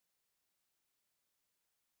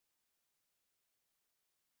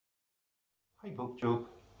Hi BookTube,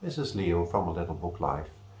 this is Leo from A Little Book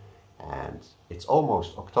Life, and it's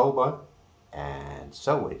almost October, and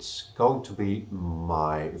so it's going to be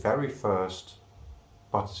my very first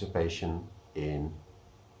participation in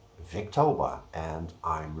Victober, and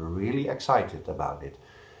I'm really excited about it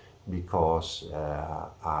because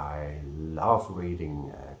I love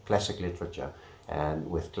reading classic literature.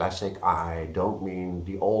 And with classic I don't mean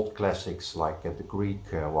the old classics like the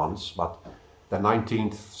Greek ones, but the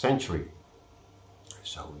 19th century.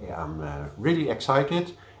 So yeah, I'm really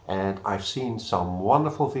excited, and I've seen some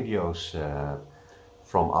wonderful videos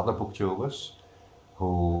from other booktubers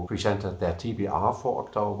who presented their TBR for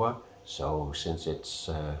October. So since it's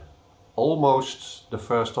almost the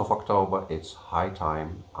 1st of October, it's high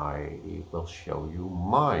time I will show you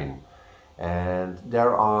mine. And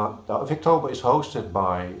Victober is hosted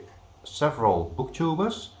by several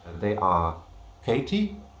booktubers. They are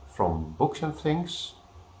Katie from Books and Things,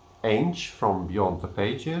 Ange from Beyond the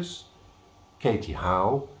Pages, Katie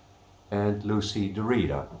Howe, and Lucy the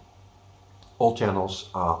Reader. All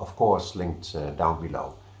channels are of course linked down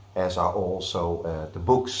below, as are also the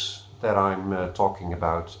books that I'm talking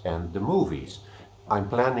about and the movies. I'm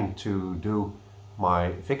planning to do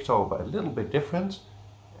my Victober a little bit different.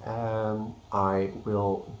 I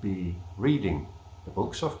will be reading the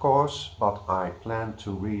books of course, but I plan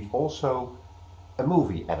to read also a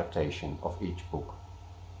movie adaptation of each book.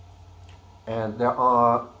 And there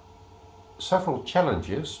are several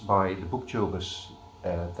challenges by the booktubers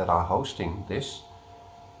that are hosting this.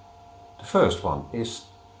 The first one is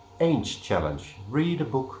Ange challenge. Read a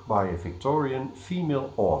book by a Victorian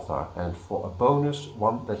female author, and for a bonus,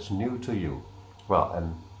 one that's new to you. Well,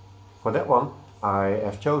 and for that one I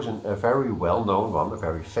have chosen a very well-known one, a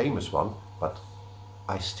very famous one, but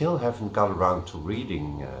I still haven't got around to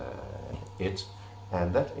reading it,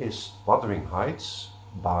 and that is Wuthering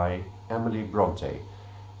by Emily Brontë.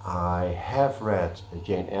 I have read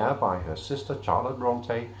Jane Eyre by her sister Charlotte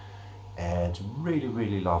Brontë and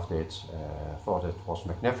really loved it. Thought it was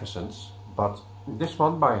magnificent, but this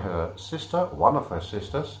one by her sister, one of her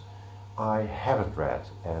sisters, I haven't read,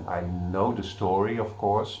 and I know the story of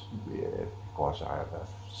course, because I have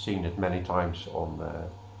seen it many times on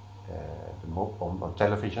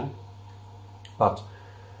television, but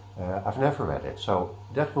I've never read it, so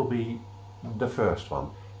that will be the first one.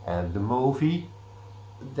 And the movie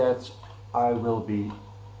that I will be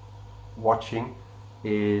watching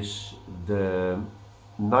is the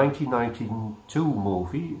 1992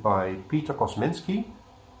 movie by Peter Kosminsky,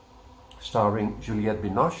 starring Juliette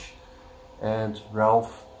Binoche and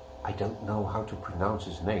Ralph, I don't know how to pronounce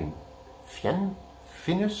his name,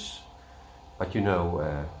 Fiennes, but you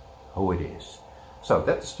know who it is. So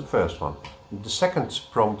that's the first one. The second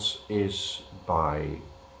prompt is by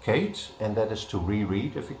Kate, and that is to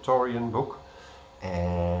reread a Victorian book,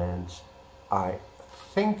 and I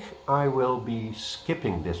think I will be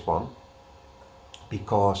skipping this one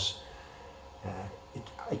because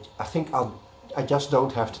I think I just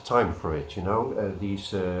don't have the time for it, you know.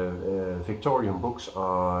 These Victorian books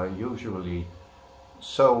are usually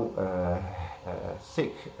so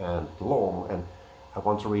thick and long, and I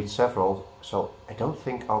want to read several, so I don't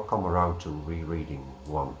think I'll come around to rereading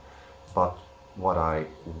one. But what I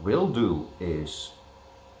will do is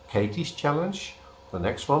Katie's challenge, the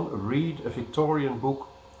next one, read a Victorian book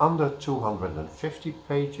under 250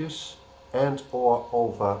 pages and or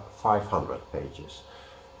over 500 pages.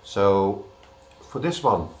 So for this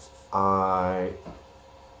one I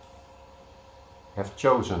have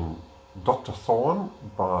chosen Dr. Thorne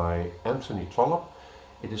by Anthony Trollope.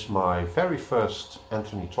 It is my very first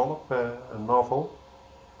Anthony Trollope novel,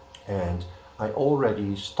 and I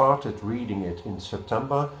already started reading it in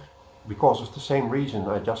September because of the same reason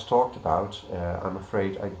I just talked about. I'm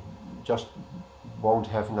afraid I just won't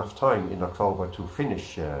have enough time in October to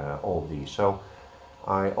finish all these, so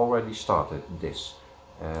I already started this.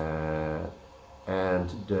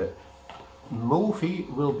 And the movie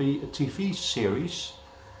will be a TV series,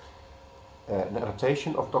 an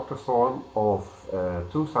adaptation of Dr. Thorne of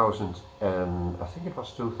 2000 and I think it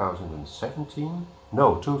was 2017.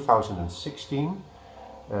 No, 2016.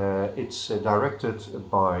 It's directed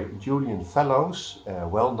by Julian Fellows,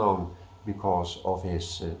 well known because of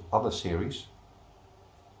his other series,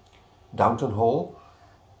 Downton Hall,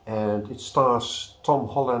 and it stars Tom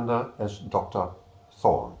Hollander as Dr.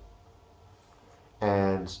 Thorne.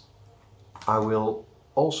 And I will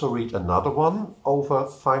also read another one over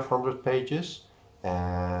 500 pages,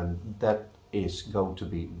 and that is going to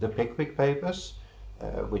be the Pickwick Papers,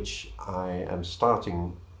 which I am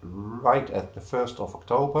starting right at the 1st of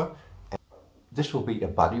October. And this will be a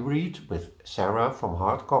buddy read with Sarah from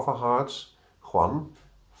Hardcover Hearts, Juan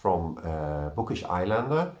from Bookish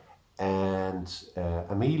Islander, and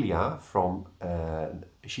Amelia from,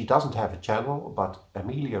 she doesn't have a channel, but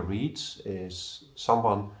Amelia Reads is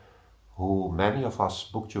someone who many of us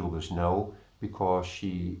booktubers know because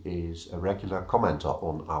she is a regular commenter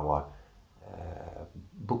on our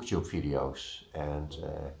booktube videos. And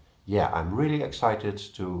yeah, I'm really excited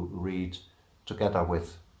to read together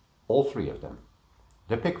with all three of them.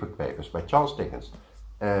 The Pickwick Papers by Charles Dickens.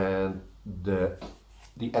 And the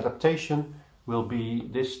adaptation will be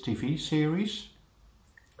this TV series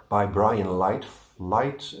by Brian Lighthill,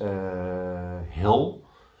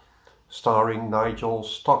 starring Nigel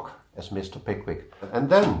Stock as Mr. Pickwick. And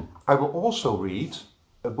then I will also read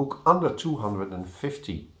a book under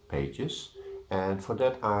 250 pages, and for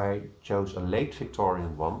that I chose a late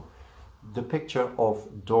Victorian one, The Picture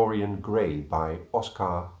of Dorian Gray by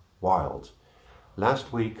Oscar Wilde.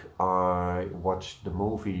 Last week I watched the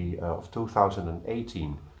movie of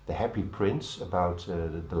 2018, The Happy Prince, about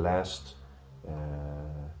the last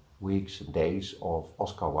weeks and days of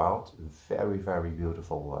Oscar Wilde. Very, very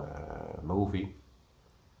beautiful movie.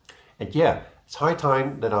 And yeah, it's high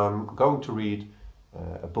time that I'm going to read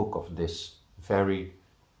a book of this very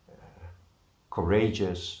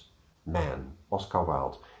courageous man, Oscar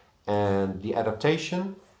Wilde. And the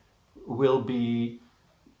adaptation will be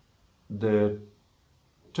the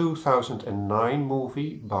 2009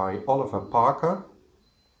 movie by Oliver Parker,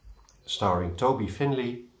 starring Toby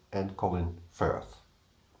Finlay and Colin Firth.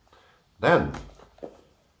 Then,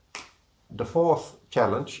 the fourth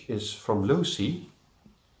challenge is from Lucy,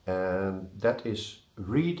 and that is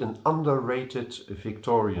read an underrated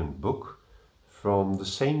Victorian book from the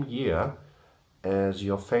same year as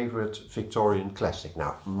your favorite Victorian classic.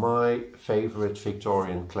 Now, my favorite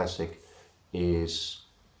Victorian classic is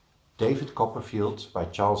David Copperfield by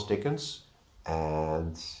Charles Dickens,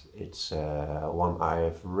 and it's one I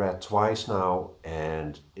have read twice now,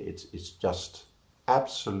 and it's just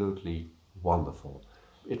absolutely wonderful.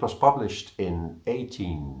 It was published in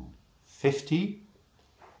 1850,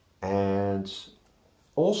 and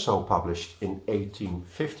also published in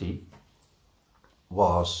 1850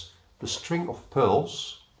 was The String of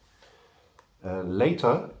Pearls,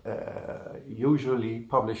 later usually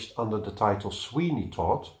published under the title Sweeney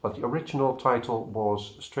Todd, but the original title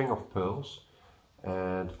was String of Pearls.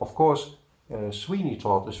 And of course Sweeney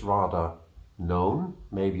Todd is rather known,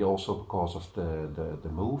 maybe also because of the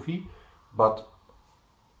movie, but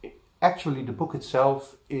actually the book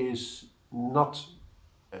itself is not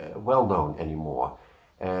well known anymore.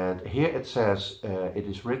 And here it says it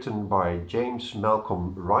is written by James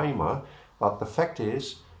Malcolm Rymer, but the fact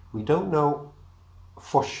is we don't know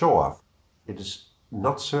for sure. It is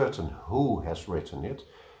not certain who has written it.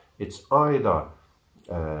 It's either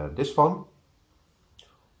this one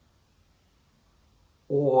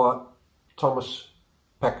or Thomas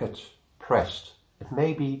Becket Prest. It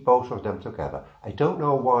may be both of them together. I don't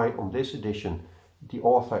know why on this edition the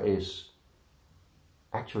author is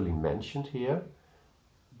actually mentioned here,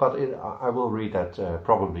 but I will read that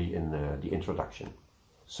probably in the introduction.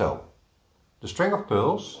 So, The String of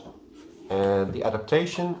Pearls, and the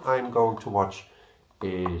adaptation I'm going to watch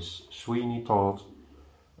is Sweeney Todd,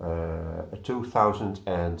 a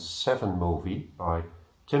 2007 movie by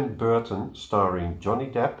Tim Burton, starring Johnny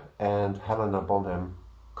Depp and Helena Bonham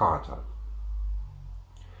Carter.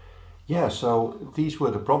 Yeah, so these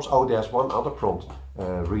were the prompts. Oh, there's one other prompt,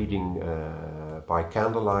 reading by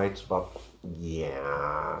candlelight, but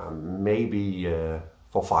yeah, maybe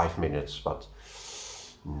for 5 minutes, but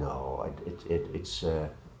no,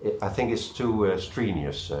 I think it's too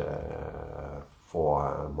strenuous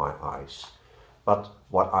for my eyes. But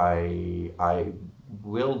what I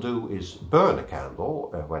will do is burn a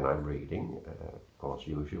candle when I'm reading, because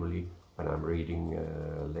usually when I'm reading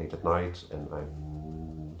late at night and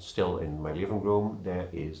I'm still in my living room, there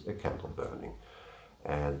is a candle burning.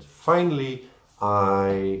 And finally,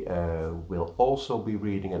 I will also be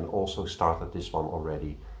reading, and also started this one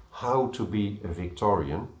already, How to Be a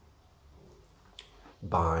Victorian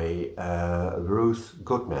by Ruth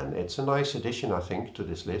Goodman. It's a nice addition, I think, to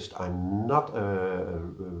this list. I'm not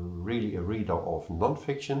really a reader of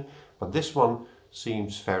non-fiction, but this one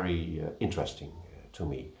seems very interesting to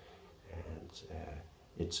me. And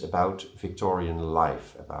it's about Victorian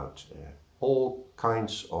life, about all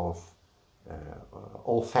kinds of,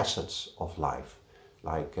 all facets of life,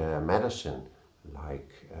 like medicine, like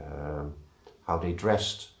how they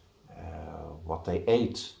dressed, what they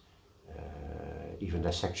ate, even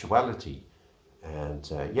their sexuality.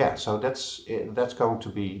 And yeah, so that's going to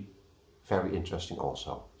be very interesting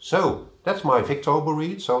also. So that's my Victober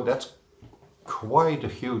read, so that's quite a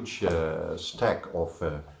huge stack of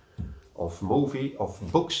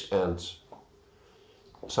books, and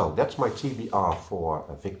so that's my TBR for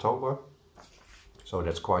Victober. So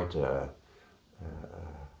that's quite a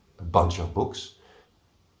bunch of books,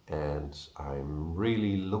 and I'm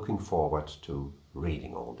really looking forward to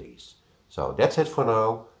reading all these. So that's it for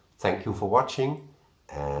now. Thank you for watching,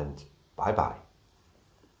 and bye bye.